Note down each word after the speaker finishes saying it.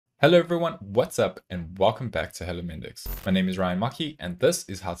Hello everyone, what's up and welcome back to Hello Mendix. My name is Ryan Mocke and this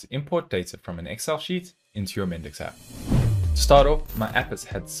is how to import data from an Excel sheet into your Mendix app. To start off, my app has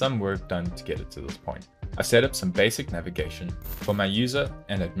had some work done to get it to this point. I've set up some basic navigation for my user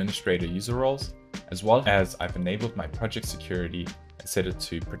and administrator user roles, as well as I've enabled my project security and set it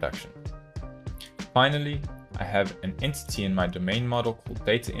to production. Finally, I have an entity in my domain model called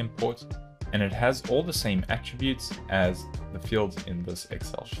data import, and it has all the same attributes as the fields in this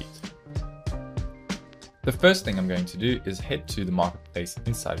Excel sheet. The first thing I'm going to do is head to the Marketplace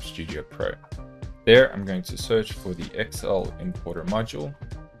inside of Studio Pro. There I'm going to search for the Excel importer module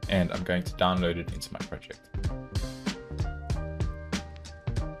and I'm going to download it into my project.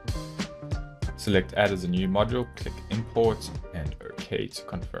 Select Add as a new module, click Import and OK to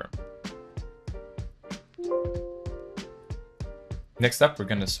confirm. Next up, we're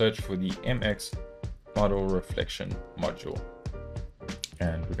going to search for the MX model reflection module,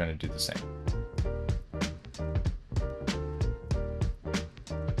 and we're going to do the same.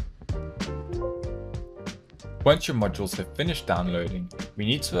 Once your modules have finished downloading, we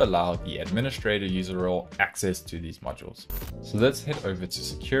need to allow the administrator user role access to these modules. So let's head over to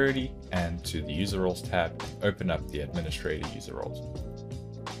Security and to the User Roles tab and open up the administrator user roles.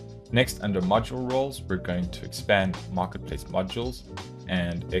 Next, under module roles, we're going to expand Marketplace modules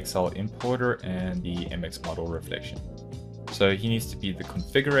and Excel importer and the MX model reflection. So he needs to be the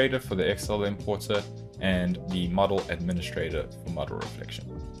configurator for the Excel importer and the model administrator for model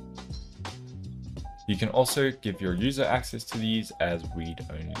reflection. You can also give your user access to these as read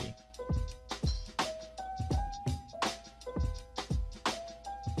only.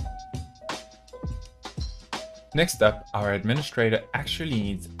 Next up, our administrator actually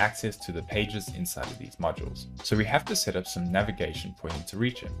needs access to the pages inside of these modules. So we have to set up some navigation for him to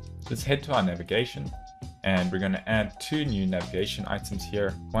reach it. Let's head to our navigation and we're going to add two new navigation items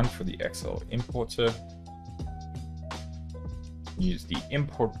here. One for the Excel importer. Use the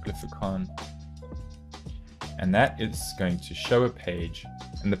import glyphicon. And that is going to show a page.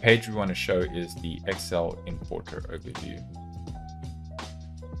 And the page we want to show is the Excel importer overview.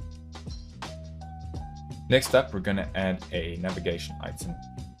 Next up, we're going to add a navigation item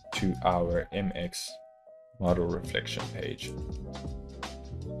to our MX model reflection page.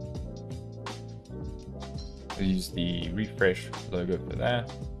 We'll use the refresh logo for that.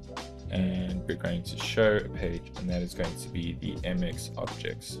 And we're going to show a page, and that is going to be the MX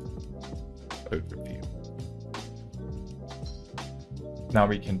objects overview. Now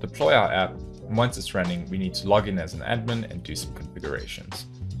we can deploy our app, and once it's running, we need to log in as an admin and do some configurations.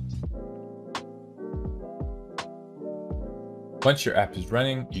 Once your app is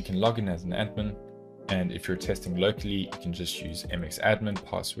running, you can log in as an admin, and if you're testing locally, you can just use mxadmin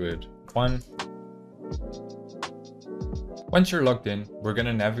password 1. Once you're logged in, we're going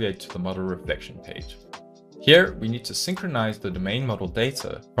to navigate to the model reflection page. Here, we need to synchronize the domain model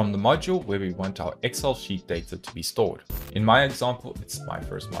data from the module where we want our Excel sheet data to be stored. In my example, it's my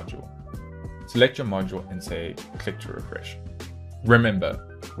first module. Select your module and say, click to refresh. Remember,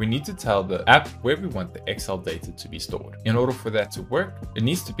 we need to tell the app where we want the Excel data to be stored. In order for that to work, it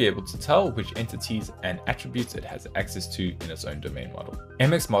needs to be able to tell which entities and attributes it has access to in its own domain model.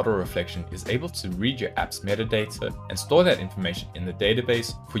 MX Model Reflection is able to read your app's metadata and store that information in the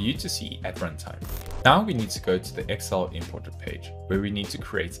database for you to see at runtime. Now we need to go to the Excel importer page, where we need to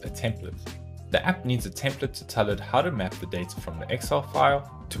create a template. The app needs a template to tell it how to map the data from the Excel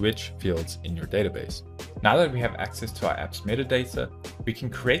file to which fields in your database. Now that we have access to our app's metadata, we can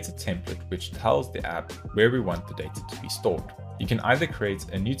create a template which tells the app where we want the data to be stored. You can either create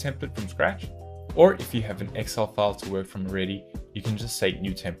a new template from scratch, or if you have an Excel file to work from already, you can just say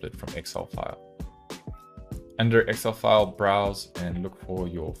new template from Excel file. Under Excel file, browse and look for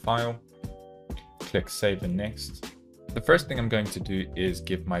your file. Click Save and Next. The first thing I'm going to do is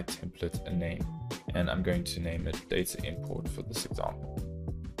give my template a name, and I'm going to name it data import for this example.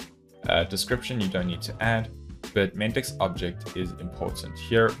 Description you don't need to add, but Mendix object is important.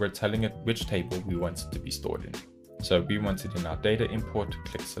 Here we're telling it which table we want it to be stored in. So we want it in our data import,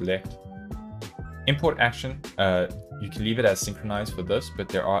 click select. Import action, you can leave it as synchronized for this, but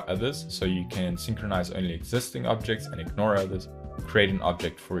there are others. So you can synchronize only existing objects and ignore others, create an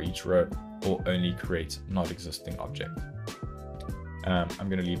object for each row, or only create not existing object. I'm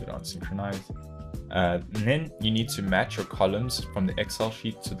going to leave it on synchronized. And then you need to match your columns from the Excel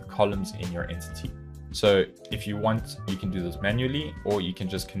sheet to the columns in your entity. So if you want, you can do this manually, or you can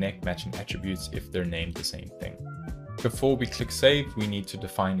just connect matching attributes if they're named the same thing. Before we click save, we need to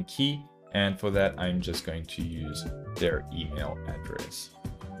define a key. And for that, I'm just going to use their email address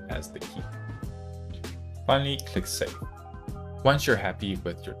as the key. Finally, click save. Once you're happy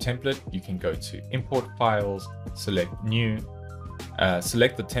with your template, you can go to Import Files, select New,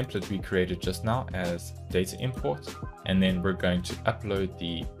 select the template we created just now as data import, and then we're going to upload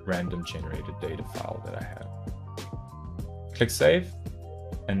the random generated data file that I have. Click Save,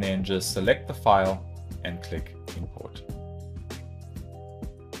 and then just select the file and click Import.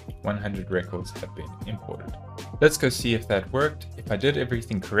 100 records have been imported. Let's go see if that worked. If I did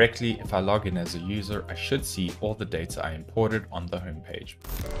everything correctly, if I log in as a user, I should see all the data I imported on the home page.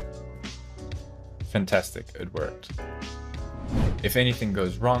 Fantastic, it worked. If anything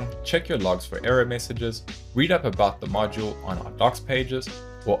goes wrong, check your logs for error messages, read up about the module on our docs pages,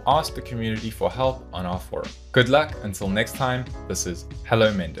 or ask the community for help on our forum. Good luck until next time. This is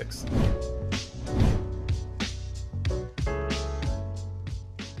Hello Mendix.